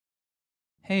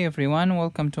Hey everyone,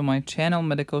 welcome to my channel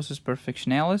Medicosis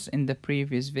Perfectionalis. In the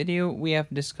previous video, we have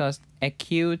discussed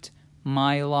acute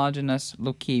myelogenous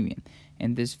leukemia.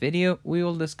 In this video, we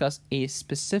will discuss a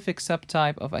specific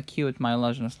subtype of acute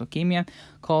myelogenous leukemia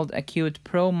called acute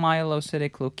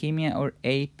promyelocytic leukemia, or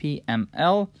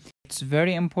aPML. It's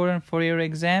very important for your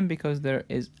exam because there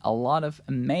is a lot of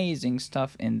amazing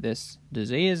stuff in this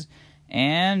disease,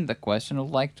 and the question I'd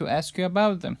like to ask you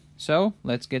about them. So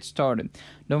let's get started.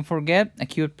 Don't forget,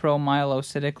 acute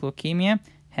promyelocytic leukemia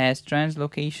has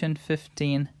translocation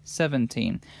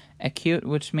 15-17. Acute,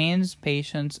 which means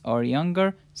patients are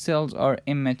younger, cells are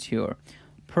immature.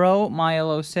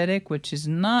 Promyelocytic, which is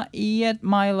not yet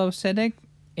myelocytic,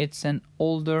 it's an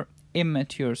older,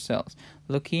 immature cells.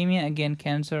 Leukemia, again,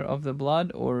 cancer of the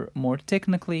blood, or more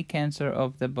technically, cancer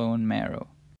of the bone marrow.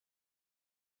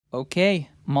 Okay,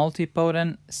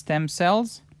 multipotent stem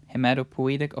cells.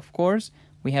 Hematopoietic, of course.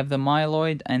 We have the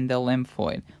myeloid and the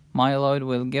lymphoid. Myeloid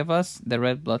will give us the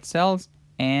red blood cells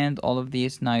and all of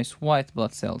these nice white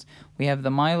blood cells. We have the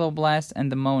myeloblast and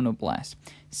the monoblast.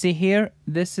 See here,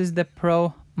 this is the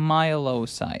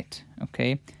promyelocyte,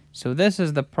 okay? So this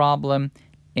is the problem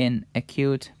in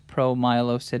acute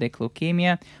promyelocytic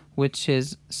leukemia, which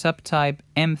is subtype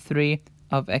M3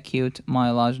 of acute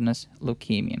myelogenous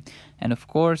leukemia. And of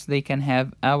course, they can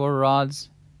have our rods.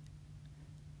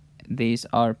 These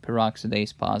are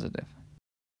peroxidase positive.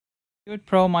 Acute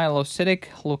promyelocytic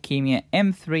leukemia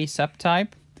M3 subtype.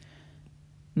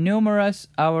 Numerous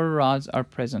our rods are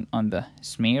present on the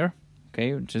smear,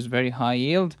 okay, which is very high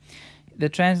yield. The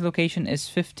translocation is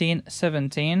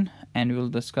 15-17, and we'll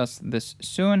discuss this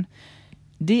soon.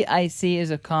 DIC is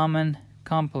a common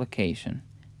complication.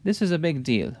 This is a big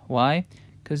deal. Why?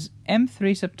 Because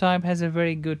M3 subtype has a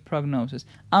very good prognosis,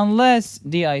 unless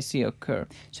DIC occur.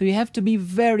 So you have to be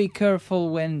very careful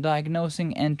when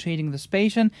diagnosing and treating this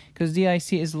patient, because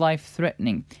DIC is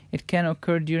life-threatening. It can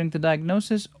occur during the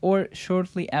diagnosis or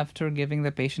shortly after giving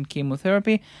the patient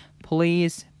chemotherapy.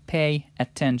 Please pay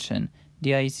attention.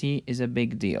 DIC is a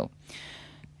big deal.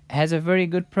 Has a very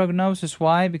good prognosis.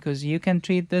 Why? Because you can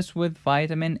treat this with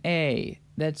vitamin A.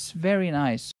 That's very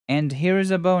nice. And here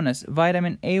is a bonus.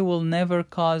 Vitamin A will never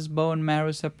cause bone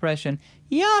marrow suppression.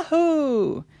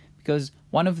 Yahoo! Because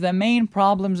one of the main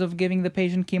problems of giving the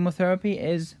patient chemotherapy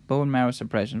is bone marrow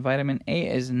suppression. Vitamin A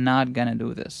is not gonna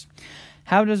do this.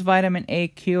 How does vitamin A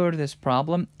cure this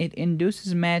problem? It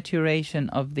induces maturation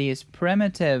of these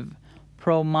primitive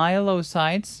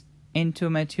promyelocytes into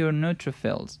mature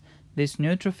neutrophils. These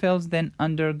neutrophils then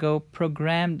undergo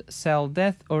programmed cell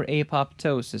death, or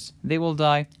apoptosis. They will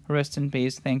die. Rest in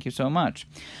peace. Thank you so much.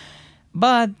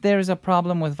 But there is a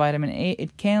problem with vitamin A.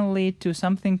 It can lead to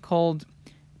something called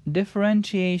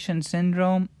Differentiation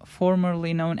Syndrome,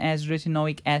 formerly known as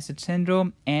retinoic acid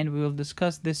syndrome, and we will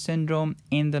discuss this syndrome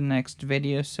in the next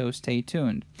video, so stay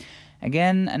tuned.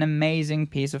 Again, an amazing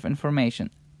piece of information.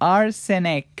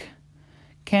 Arsenic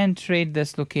can treat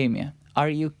this leukemia. Are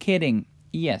you kidding?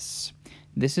 Yes,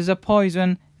 this is a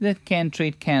poison that can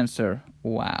treat cancer.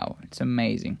 Wow, it's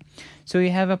amazing. So you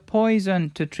have a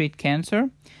poison to treat cancer.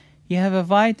 You have a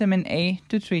vitamin A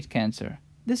to treat cancer.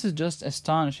 This is just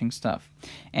astonishing stuff.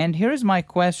 And here's my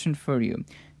question for you.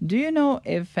 Do you know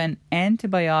if an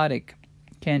antibiotic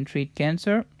can treat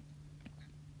cancer?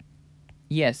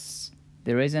 Yes,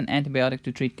 there is an antibiotic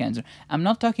to treat cancer. I'm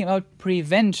not talking about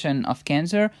prevention of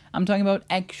cancer. I'm talking about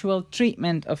actual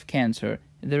treatment of cancer.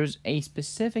 There's a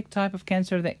specific type of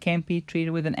cancer that can be treated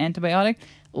with an antibiotic.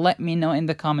 Let me know in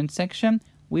the comment section.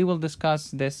 We will discuss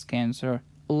this cancer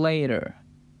later.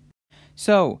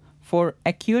 So, for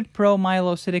acute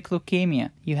promyelocytic leukemia,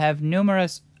 you have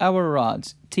numerous our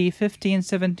rods.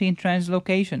 T15-17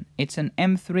 translocation. It's an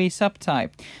M3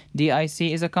 subtype. DIC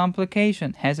is a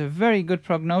complication. Has a very good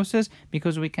prognosis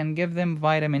because we can give them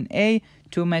vitamin A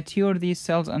to mature these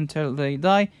cells until they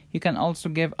die. You can also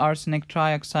give arsenic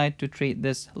trioxide to treat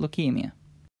this leukemia.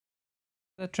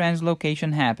 The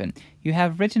translocation happen. You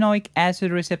have retinoic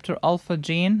acid receptor alpha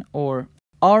gene, or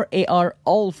RAR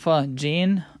alpha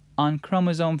gene, on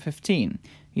chromosome 15.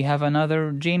 You have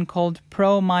another gene called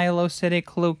promyelocytic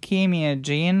leukemia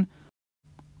gene,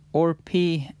 or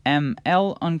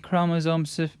PML, on chromosome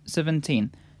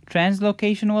 17.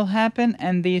 Translocation will happen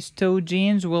and these two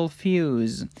genes will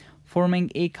fuse,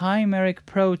 forming a chimeric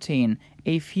protein,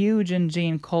 a fusion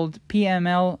gene called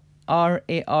PML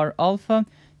RAR alpha.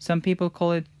 Some people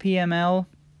call it PML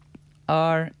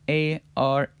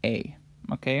RARA.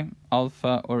 Okay,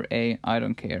 alpha or A, I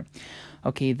don't care.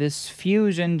 Okay, this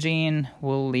fusion gene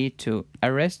will lead to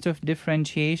arrest of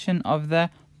differentiation of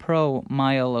the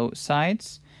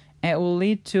promyelocytes. It will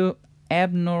lead to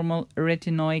abnormal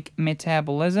retinoic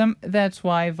metabolism. That's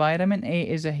why vitamin A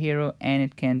is a hero and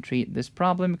it can treat this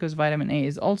problem, because vitamin A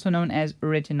is also known as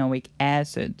retinoic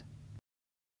acid.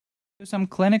 Some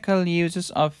clinical uses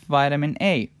of vitamin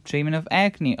A. Treatment of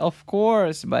acne, of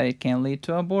course, but it can lead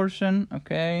to abortion.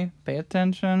 Okay, pay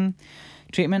attention.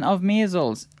 Treatment of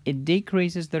measles. It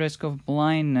decreases the risk of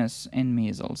blindness in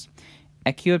measles.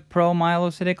 Acute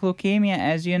promyelocytic leukemia,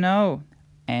 as you know,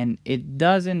 and it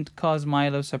doesn't cause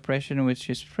myelosuppression, which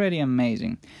is pretty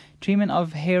amazing. Treatment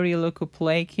of hairy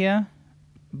leukoplakia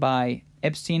by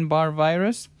Epstein-Barr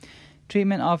virus.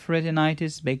 Treatment of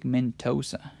retinitis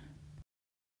pigmentosa.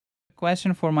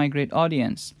 Question for my great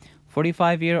audience.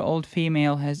 45-year-old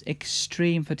female has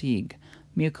extreme fatigue,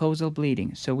 mucosal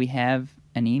bleeding, so we have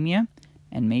anemia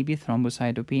and maybe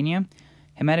thrombocytopenia.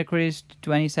 Hematocrit is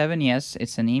 27, yes,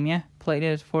 it's anemia.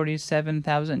 Platelet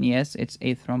 47,000, yes, it's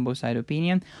a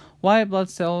thrombocytopenia. White blood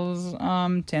cells,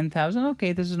 10,000,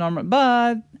 okay, this is normal,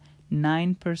 but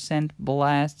 9%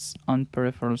 blasts on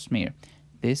peripheral smear.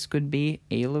 This could be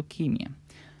a leukemia.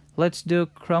 Let's do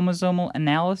chromosomal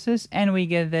analysis, and we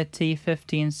get the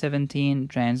T1517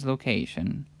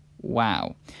 translocation.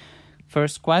 Wow.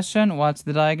 First question, what's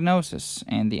the diagnosis?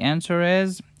 And the answer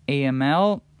is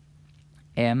AML,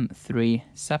 M3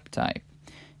 subtype.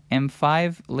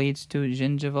 M5 leads to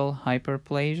gingival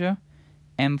hyperplasia.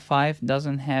 M5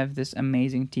 doesn't have this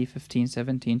amazing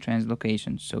T1517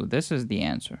 translocation, so this is the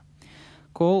answer.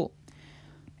 Cool.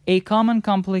 A common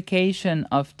complication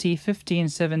of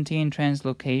T1517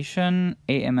 translocation,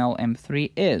 AML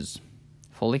M3, is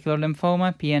follicular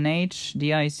lymphoma, PNH,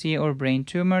 DIC, or brain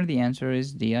tumor. The answer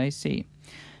is DIC.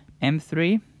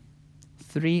 M3,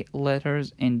 3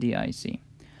 letters in DIC.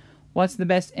 What's the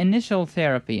best initial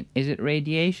therapy? Is it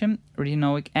radiation,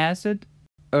 retinoic acid,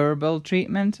 herbal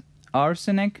treatment,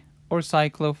 arsenic, or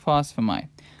cyclophosphamide?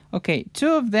 Okay,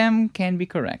 2 of them can be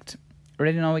correct.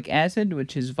 Retinoic acid,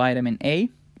 which is vitamin A,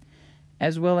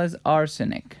 as well as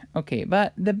arsenic. Okay,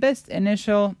 but the best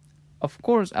initial, of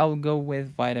course, I'll go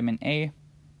with vitamin A,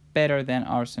 better than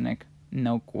arsenic,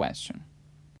 no question.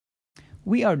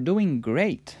 We are doing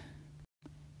great.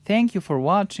 Thank you for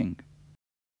watching.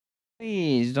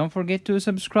 Please don't forget to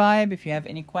subscribe. If you have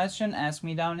any question, ask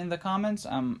me down in the comments.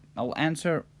 I'll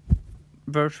answer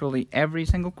virtually every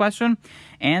single question.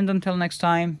 And until next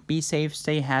time, be safe,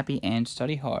 stay happy, and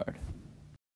study hard.